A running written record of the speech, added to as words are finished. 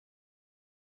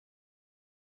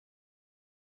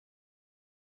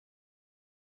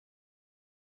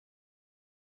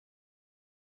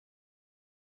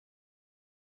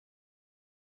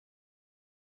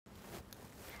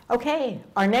Okay,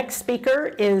 our next speaker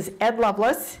is Ed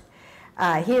Lovelace.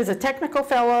 He is a technical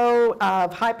fellow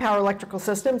of high power electrical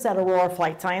systems at Aurora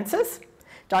Flight Sciences.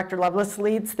 Dr. Lovelace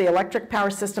leads the electric power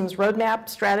systems roadmap,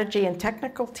 strategy, and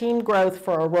technical team growth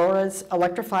for Aurora's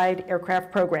electrified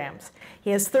aircraft programs.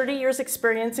 He has 30 years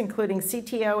experience, including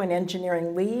CTO and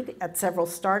engineering lead at several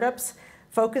startups,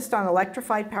 focused on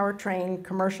electrified powertrain,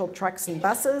 commercial trucks and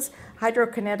buses,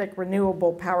 hydrokinetic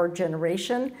renewable power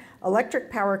generation, electric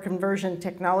power conversion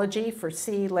technology for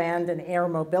sea, land, and air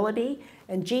mobility,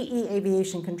 and GE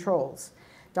aviation controls.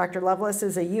 Dr. Lovelace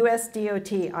is a US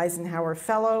DOT Eisenhower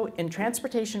Fellow in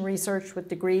Transportation Research with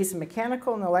degrees in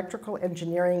Mechanical and Electrical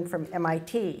Engineering from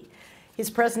MIT. His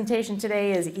presentation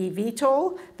today is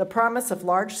eVTOL, the promise of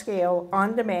large-scale,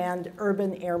 on-demand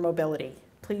urban air mobility.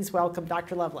 Please welcome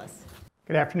Dr. Lovelace.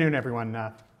 Good afternoon, everyone.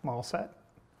 I'm all set?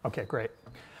 Okay, great.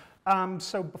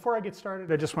 So before I get started,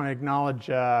 I just want to acknowledge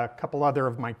a couple other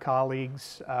of my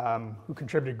colleagues who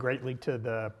contributed greatly to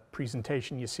the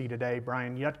presentation you see today.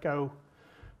 Brian Yutko,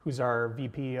 who's our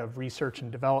VP of Research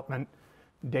and Development,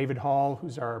 David Hall,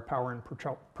 who's our Power and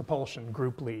Propulsion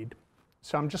Group Lead.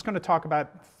 So I'm just going to talk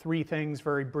about three things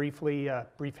very briefly, a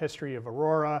brief history of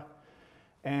Aurora,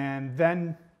 and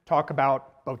then talk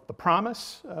about both the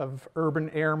promise of urban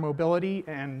air mobility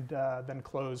and then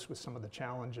close with some of the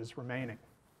challenges remaining.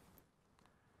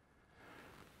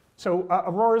 So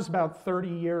Aurora is about 30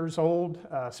 years old,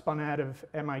 spun out of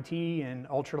MIT in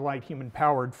ultralight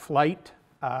human-powered flight.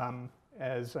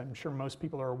 As I'm sure most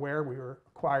people are aware, we were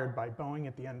acquired by Boeing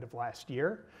at the end of last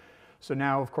year. So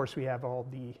now, of course, we have all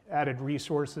the added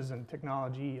resources and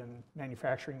technology and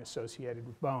manufacturing associated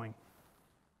with Boeing.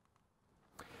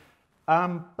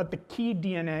 But the key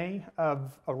DNA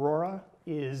of Aurora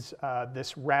is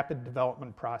this rapid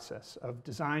development process of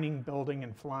designing, building,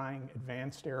 and flying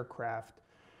advanced aircraft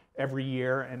every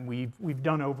year, and we've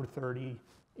done over 30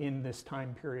 in this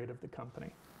time period of the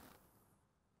company.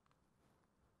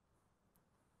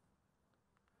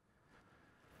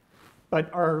 But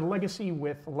our legacy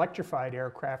with electrified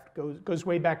aircraft goes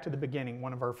way back to the beginning.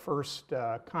 One of our first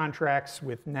contracts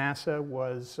with NASA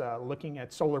was looking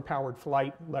at solar-powered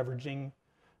flight, leveraging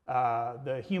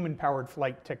the human-powered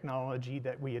flight technology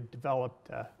that we had developed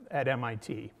at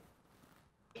MIT.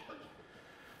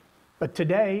 But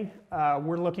today,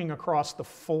 we're looking across the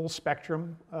full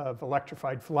spectrum of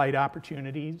electrified flight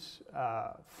opportunities,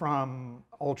 from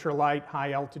ultralight,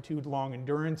 high-altitude,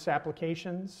 long-endurance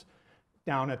applications,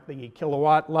 down at the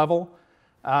kilowatt level,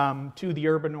 to the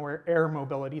urban air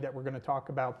mobility that we're going to talk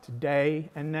about today,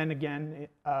 and then again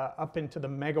up into the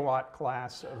megawatt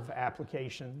class of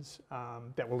applications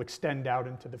that will extend out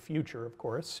into the future, of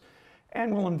course,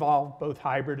 and will involve both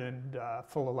hybrid and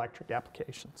full electric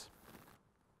applications.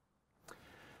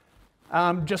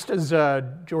 Just as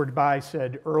George Bai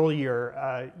said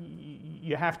earlier,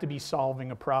 you have to be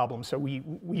solving a problem. So we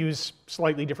use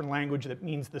slightly different language that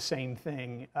means the same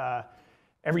thing.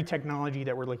 Every technology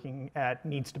that we're looking at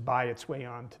needs to buy its way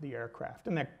onto the aircraft.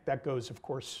 And that goes, of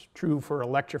course, true for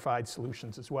electrified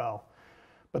solutions as well.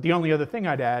 But the only other thing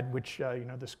I'd add, which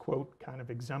this quote kind of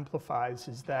exemplifies,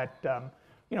 is that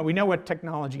we know what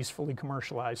technology is fully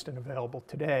commercialized and available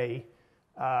today,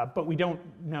 but we don't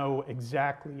know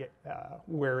exactly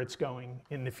where it's going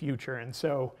in the future. And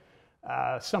so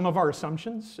some of our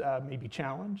assumptions may be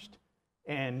challenged,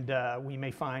 and we may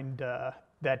find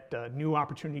that new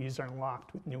opportunities are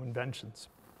unlocked with new inventions.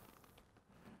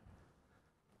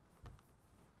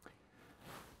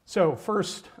 So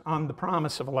first, on the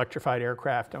promise of electrified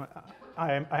aircraft,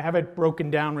 I have it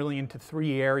broken down really into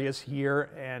three areas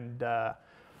here, and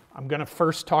I'm going to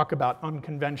first talk about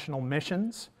unconventional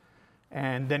missions,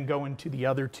 and then go into the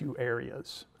other two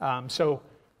areas. So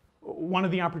one of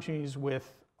the opportunities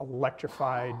with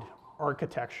electrified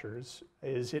architectures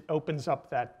is it opens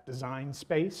up that design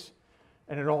space,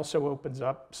 and it also opens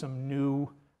up some new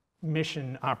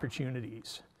mission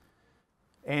opportunities.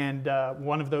 And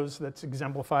one of those that's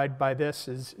exemplified by this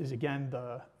is again,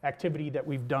 the activity that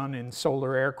we've done in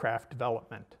solar aircraft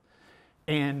development.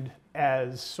 And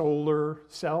as solar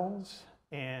cells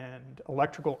and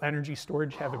electrical energy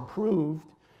storage have improved,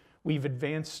 we've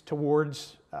advanced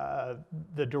towards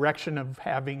the direction of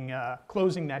having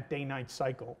closing that day-night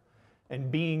cycle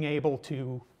and being able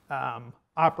to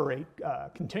operate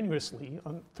continuously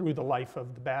through the life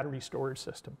of the battery storage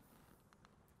system.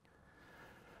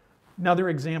 Another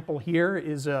example here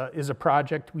is a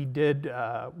project we did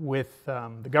with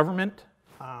the government,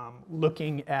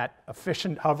 looking at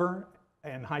efficient hover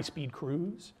and high-speed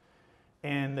cruise.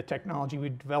 And the technology we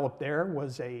developed there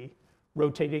was a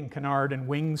rotating canard and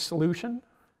wing solution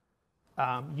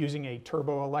using a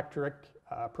turboelectric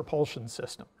propulsion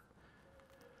system.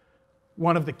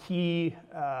 One of the key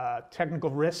technical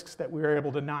risks that we were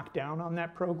able to knock down on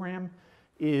that program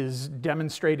is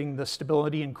demonstrating the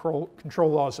stability and control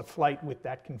laws of flight with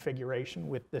that configuration,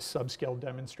 with this subscale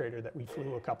demonstrator that we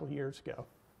flew a couple years ago.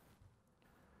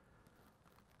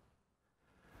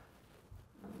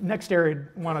 Next area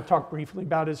I want to talk briefly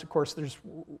about is, of course, there's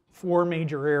 4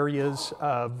 major areas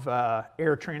of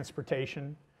air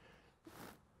transportation.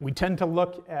 We tend to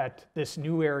look at this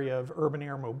new area of urban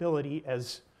air mobility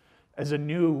as a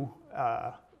new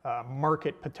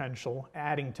market potential,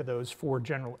 adding to those 4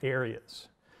 general areas.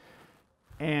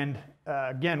 And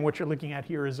again, what you're looking at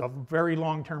here is a very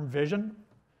long-term vision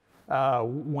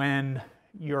when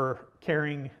you're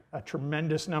carrying a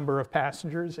tremendous number of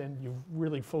passengers and you've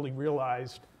really fully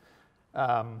realized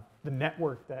the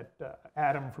network that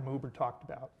Adam from Uber talked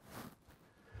about.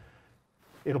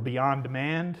 It'll be on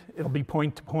demand, it'll be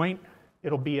point to point,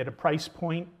 it'll be at a price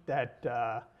point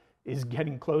that is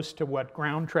getting close to what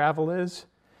ground travel is.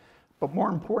 But more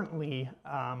importantly,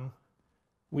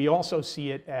 we also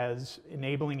see it as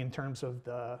enabling in terms of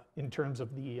the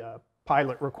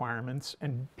pilot requirements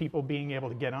and people being able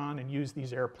to get on and use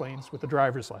these airplanes with a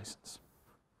driver's license.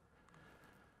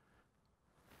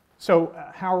 So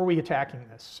how are we attacking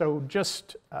this? So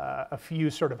just a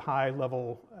few sort of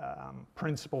high-level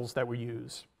principles that we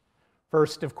use.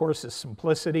 First, of course, is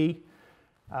simplicity.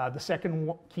 The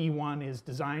second key one is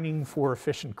designing for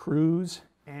efficient crews.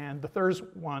 And the third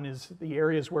one is the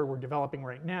areas where we're developing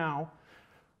right now.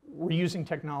 We're using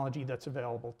technology that's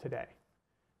available today.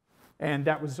 And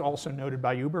that was also noted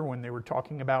by Uber when they were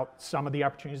talking about some of the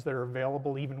opportunities that are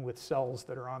available even with cells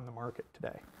that are on the market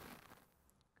today.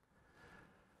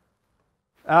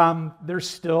 There's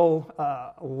still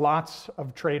lots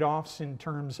of trade-offs in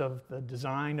terms of the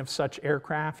design of such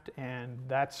aircraft, and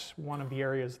that's one of the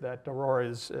areas that Aurora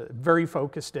is very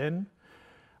focused in,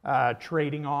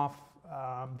 trading off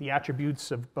the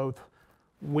attributes of both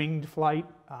winged flight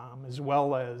as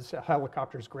well as a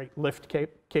helicopter's great lift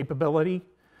capability.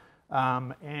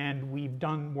 And we've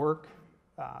done work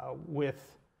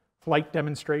with flight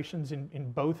demonstrations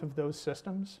in both of those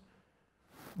systems,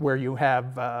 where you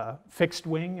have fixed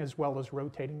wing as well as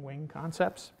rotating wing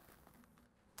concepts.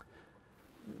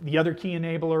 The other key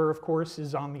enabler, of course,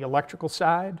 is on the electrical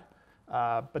side,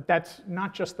 but that's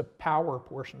not just the power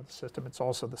portion of the system, it's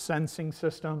also the sensing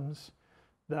systems,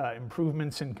 the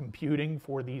improvements in computing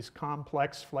for these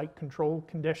complex flight control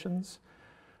conditions.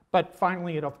 But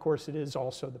finally, of course, it is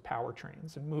also the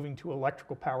powertrains and moving to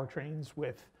electrical powertrains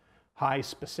with high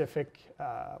specific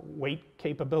weight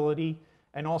capability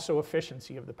and also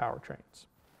efficiency of the powertrains.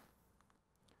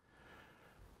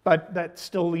 But that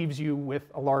still leaves you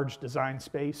with a large design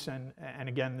space, and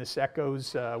again, this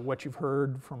echoes what you've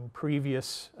heard from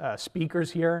previous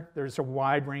speakers here. There's a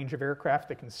wide range of aircraft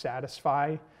that can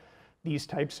satisfy these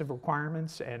types of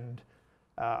requirements, and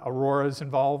Aurora is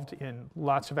involved in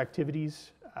lots of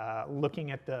activities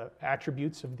looking at the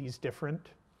attributes of these different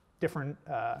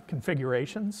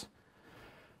configurations.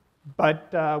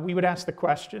 But we would ask the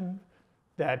question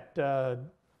that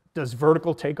does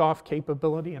vertical takeoff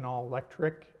capability in all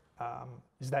electric,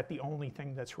 is that the only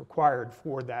thing that's required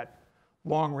for that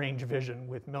long-range vision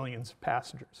with millions of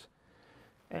passengers?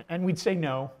 And we'd say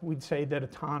no. We'd say that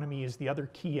autonomy is the other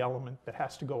key element that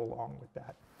has to go along with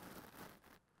that.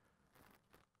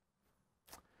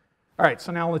 All right,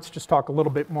 so now let's just talk a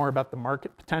little bit more about the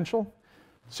market potential.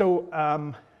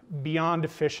 So beyond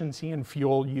efficiency and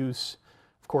fuel use,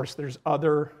 of course, there's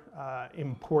other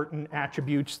important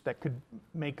attributes that could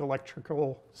make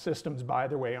electrical systems buy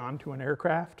their way onto an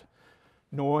aircraft.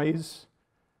 Noise,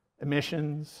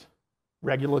 emissions,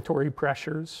 regulatory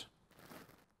pressures.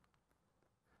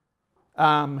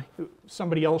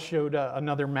 Somebody else showed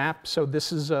another map. So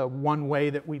this is one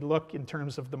way that we look in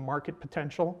terms of the market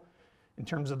potential, in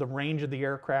terms of the range of the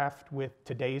aircraft with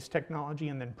today's technology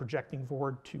and then projecting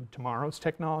forward to tomorrow's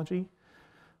technology.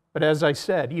 But as I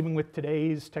said, even with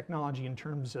today's technology in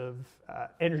terms of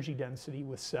energy density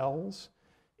with cells,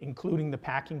 including the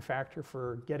packing factor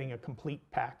for getting a complete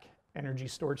pack energy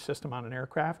storage system on an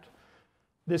aircraft,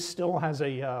 this still has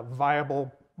a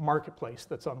viable marketplace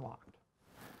that's unlocked.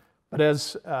 But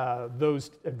as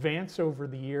those advance over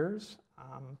the years,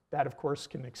 that of course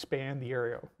can expand the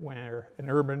area where an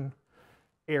urban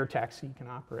air taxi can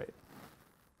operate.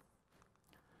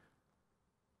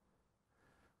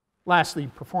 Lastly,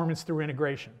 performance through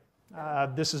integration.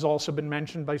 This has also been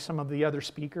mentioned by some of the other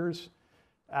speakers.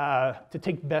 To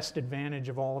take best advantage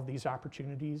of all of these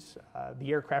opportunities,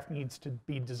 the aircraft needs to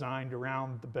be designed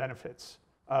around the benefits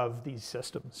of these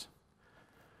systems.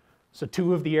 So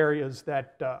 2 of the areas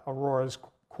that Aurora is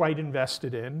quite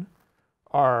invested in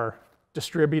are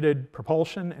distributed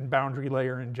propulsion and boundary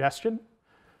layer ingestion.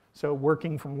 So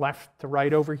working from left to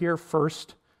right over here,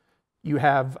 first you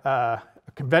have a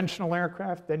conventional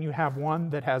aircraft, then you have one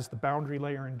that has the boundary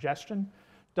layer ingestion.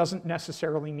 Doesn't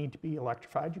necessarily need to be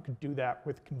electrified. You could do that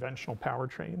with conventional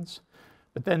powertrains.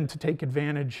 But then to take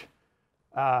advantage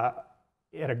at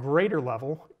a greater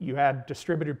level, you add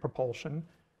distributed propulsion,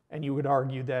 and you would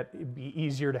argue that it'd be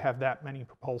easier to have that many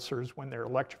propulsors when they're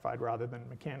electrified rather than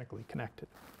mechanically connected.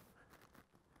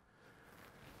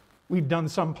 We've done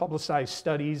some publicized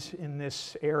studies in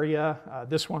this area.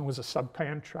 This one was a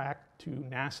subcontract to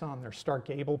NASA on their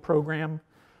Stark-Able program,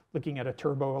 looking at a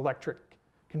turboelectric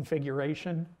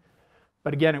configuration.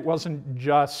 But again, it wasn't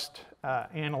just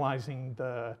analyzing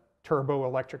the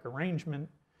turboelectric arrangement.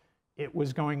 It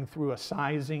was going through a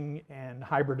sizing and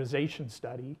hybridization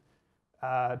study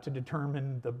to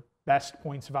determine the best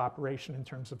points of operation in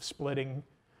terms of splitting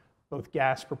both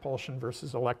gas propulsion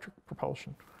versus electric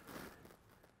propulsion.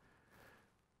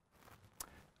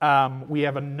 We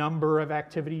have a number of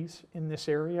activities in this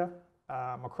area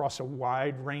across a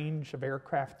wide range of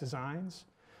aircraft designs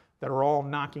that are all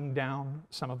knocking down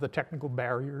some of the technical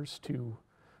barriers to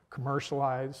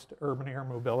commercialized urban air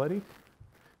mobility.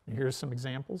 And here's some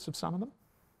examples of some of them.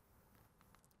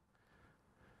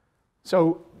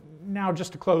 So now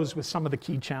just to close with some of the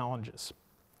key challenges.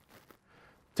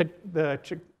 The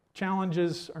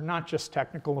challenges are not just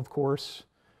technical, of course,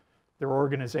 they're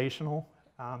organizational.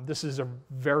 This is a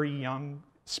very young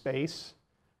space,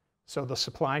 so the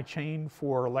supply chain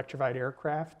for electrified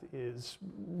aircraft is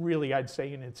really, I'd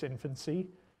say, in its infancy.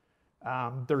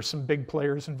 There's some big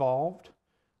players involved,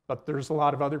 but there's a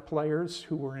lot of other players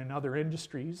who are in other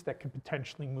industries that could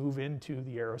potentially move into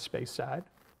the aerospace side.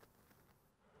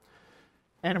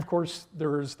 And of course,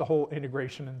 there's the whole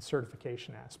integration and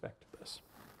certification aspect of this.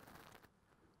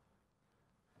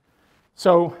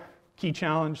 So, key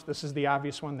challenge, this is the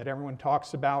obvious one that everyone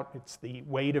talks about. It's the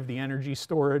weight of the energy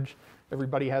storage.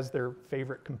 Everybody has their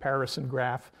favorite comparison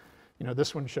graph. You know,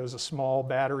 this one shows a small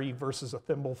battery versus a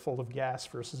thimble full of gas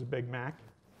versus a Big Mac.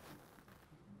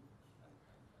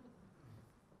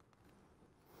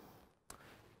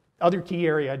 Other key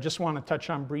area I just want to touch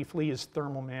on briefly is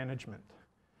thermal management.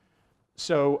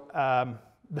 So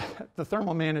the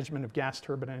thermal management of gas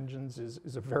turbine engines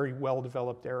is a very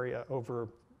well-developed area over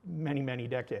many, many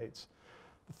decades.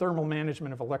 The thermal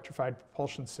management of electrified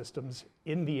propulsion systems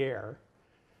in the air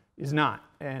is not.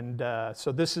 And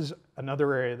so this is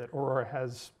another area that Aurora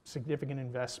has significant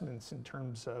investments in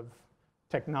terms of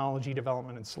technology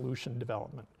development and solution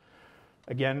development.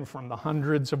 Again, from the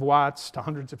hundreds of watts to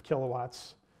hundreds of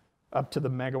kilowatts up to the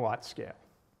megawatt scale.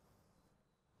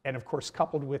 And of course,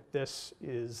 coupled with this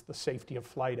is the safety of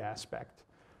flight aspect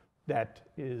that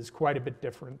is quite a bit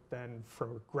different than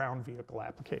for ground vehicle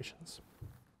applications.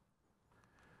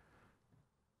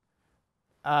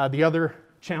 The other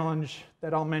challenge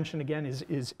that I'll mention again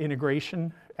is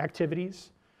integration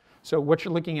activities. So what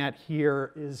you're looking at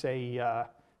here is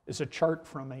a chart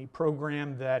from a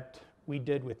program that we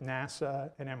did with NASA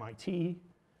and MIT,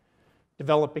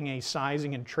 developing a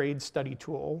sizing and trade study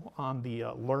tool on the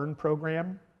LEARN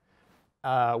program,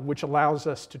 which allows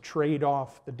us to trade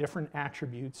off the different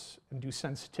attributes and do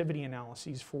sensitivity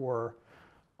analyses for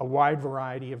a wide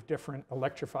variety of different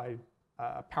electrified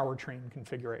powertrain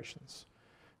configurations.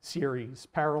 Series,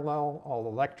 parallel, all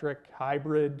electric,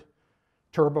 hybrid,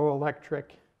 turbo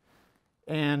electric.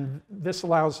 And this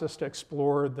allows us to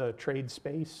explore the trade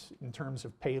space in terms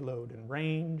of payload and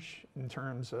range, in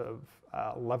terms of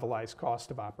levelized cost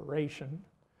of operation,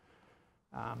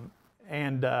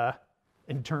 and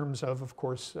in terms of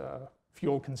course,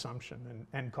 fuel consumption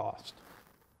and cost.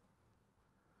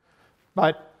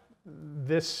 But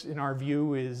this, in our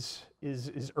view, is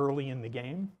early in the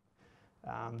game.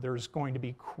 There's going to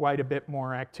be quite a bit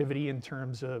more activity in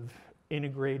terms of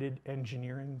integrated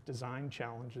engineering design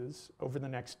challenges over the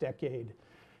next decade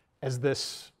as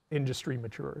this industry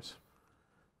matures.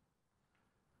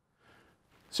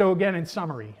 So again, in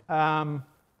summary,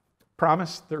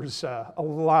 promise, there's a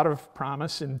lot of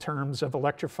promise in terms of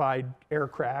electrified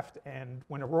aircraft, and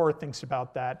when Aurora thinks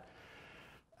about that,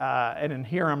 and in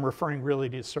here I'm referring really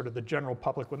to sort of the general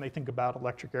public. When they think about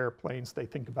electric airplanes, they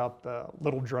think about the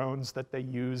little drones that they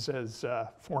use as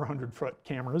 400-foot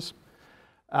cameras.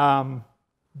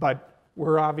 But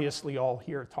we're obviously all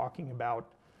here talking about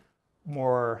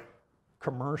more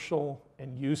commercial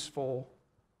and useful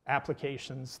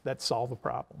applications that solve a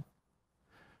problem.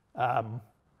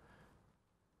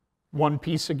 One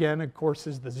piece, again, of course,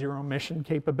 is the zero emission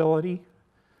capability.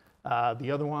 The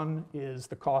other one is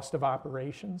the cost of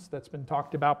operations that's been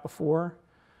talked about before.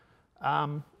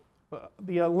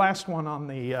 The last one on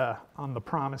the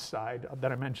promise side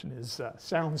that I mentioned is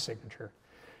sound signature.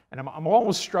 And I'm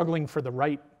always struggling for the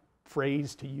right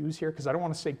phrase to use here because I don't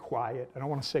want to say quiet, I don't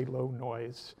want to say low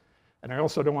noise, and I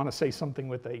also don't want to say something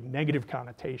with a negative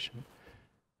connotation.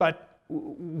 But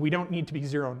we don't need to be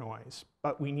zero noise,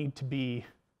 but we need to be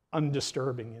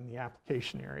undisturbing in the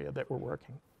application area that we're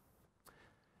working.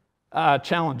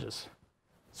 Challenges.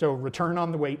 So return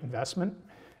on the weight investment.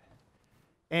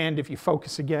 And if you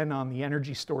focus again on the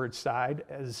energy storage side,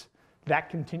 as that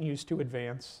continues to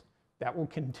advance, that will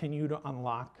continue to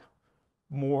unlock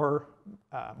more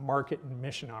market and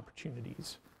mission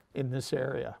opportunities in this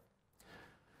area.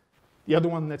 The other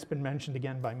one that's been mentioned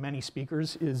again by many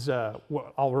speakers is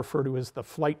what I'll refer to as the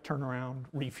flight turnaround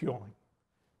refueling,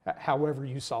 however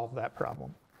you solve that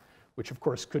problem, which of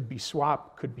course could be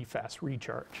swap, could be fast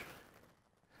recharge.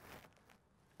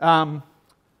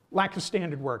 Lack of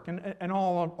standard work, and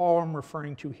all I'm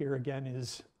referring to here again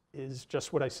is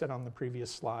just what I said on the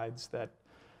previous slides, that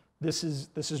this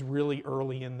is really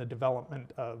early in the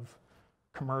development of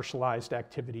commercialized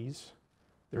activities.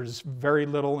 There's very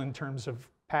little in terms of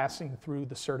passing through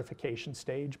the certification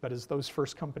stage, but as those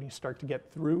first companies start to get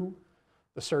through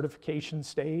the certification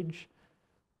stage,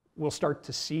 we'll start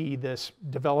to see this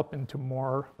develop into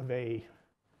more of a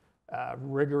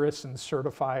rigorous and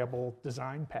certifiable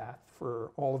design path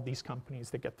for all of these companies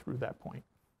that get through that point.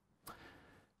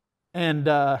 And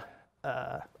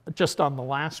just on the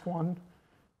last one,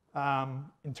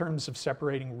 in terms of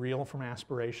separating real from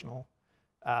aspirational,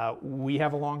 we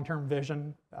have a long-term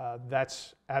vision.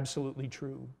 That's absolutely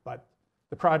true, but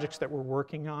the projects that we're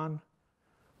working on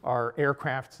are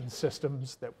aircrafts and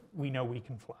systems that we know we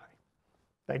can fly.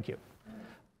 Thank you.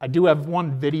 I do have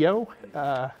one video,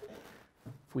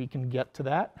 if we can get to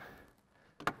that.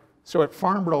 So at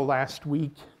Farnborough last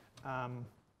week,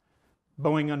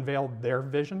 Boeing unveiled their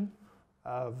vision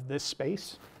of this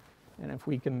space. And if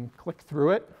we can click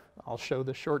through it, I'll show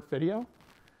the short video.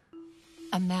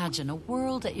 Imagine a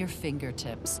world at your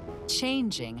fingertips,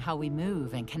 changing how we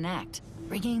move and connect,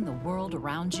 bringing the world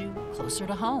around you closer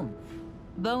to home.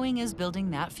 Boeing is building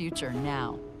that future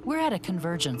now. We're at a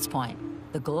convergence point.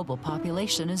 The global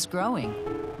population is growing.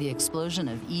 The explosion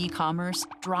of e-commerce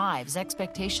drives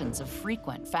expectations of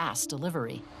frequent, fast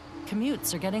delivery.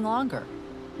 Commutes are getting longer.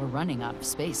 We're running out of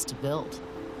space to build.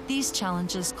 These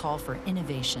challenges call for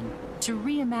innovation to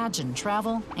reimagine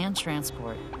travel and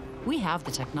transport. We have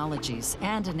the technologies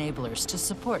and enablers to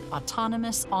support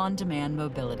autonomous on-demand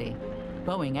mobility.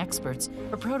 Boeing experts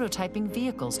are prototyping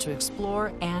vehicles to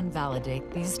explore and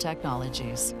validate these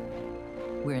technologies.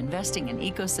 We're investing in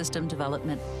ecosystem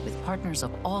development with partners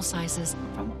of all sizes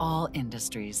from all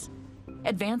industries.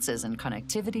 Advances in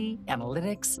connectivity,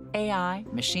 analytics, AI,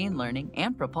 machine learning,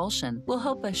 and propulsion will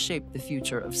help us shape the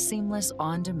future of seamless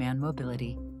on-demand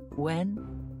mobility, when,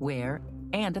 where,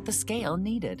 and at the scale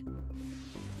needed.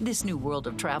 This new world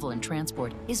of travel and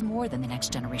transport is more than the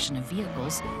next generation of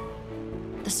vehicles.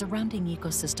 The surrounding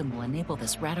ecosystem will enable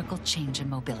this radical change in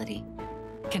mobility,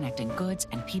 connecting goods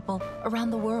and people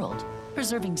around the world,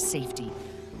 preserving safety,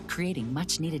 creating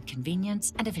much-needed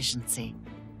convenience and efficiency.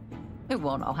 It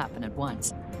won't all happen at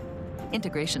once.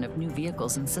 Integration of new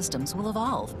vehicles and systems will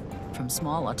evolve, from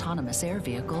small autonomous air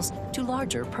vehicles to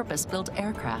larger purpose-built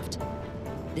aircraft.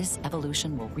 This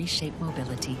evolution will reshape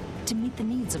mobility to meet the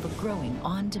needs of a growing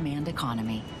on-demand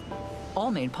economy, all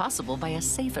made possible by a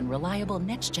safe and reliable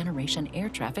next-generation air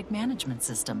traffic management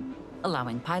system,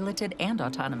 allowing piloted and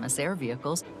autonomous air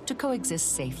vehicles to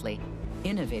coexist safely,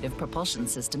 innovative propulsion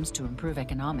systems to improve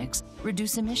economics,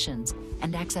 reduce emissions,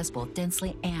 and access both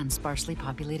densely and sparsely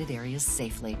populated areas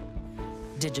safely.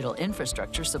 Digital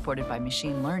infrastructure supported by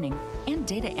machine learning and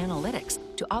data analytics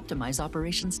to optimize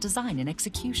operations design and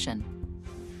execution.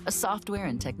 A software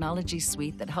and technology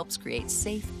suite that helps create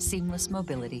safe, seamless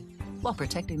mobility while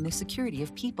protecting the security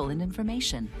of people and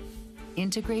information.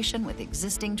 Integration with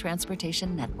existing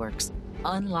transportation networks,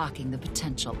 unlocking the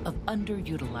potential of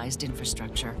underutilized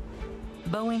infrastructure.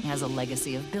 Boeing has a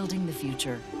legacy of building the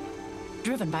future,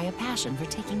 driven by a passion for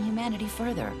taking humanity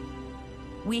further.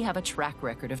 We have a track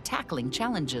record of tackling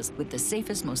challenges with the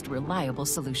safest, most reliable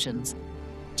solutions,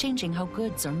 changing how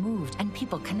goods are moved and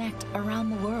people connect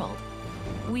around the world.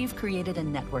 We've created a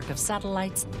network of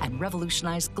satellites and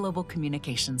revolutionized global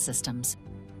communication systems.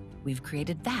 We've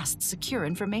created vast, secure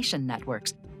information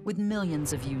networks with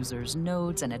millions of users,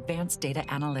 nodes, and advanced data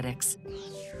analytics.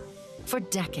 For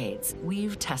decades,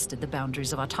 we've tested the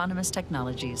boundaries of autonomous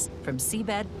technologies, from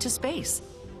seabed to space.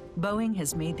 Boeing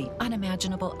has made the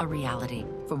unimaginable a reality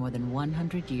for more than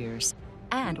 100 years,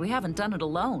 and we haven't done it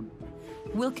alone.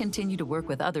 We'll continue to work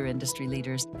with other industry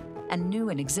leaders and new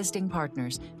and existing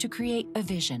partners to create a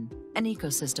vision, an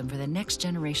ecosystem for the next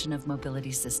generation of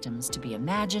mobility systems to be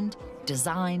imagined,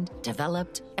 designed,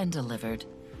 developed, and delivered.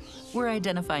 We're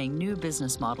identifying new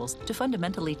business models to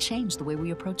fundamentally change the way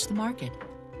we approach the market.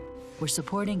 We're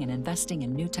supporting and investing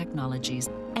in new technologies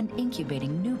and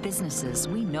incubating new businesses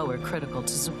we know are critical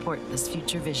to support this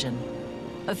future vision.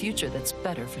 A future that's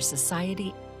better for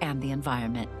society and the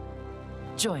environment.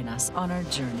 Join us on our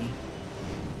journey.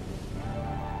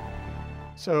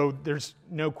 So there's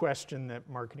no question that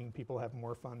marketing people have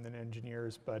more fun than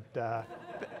engineers, but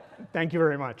thank you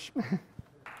very much.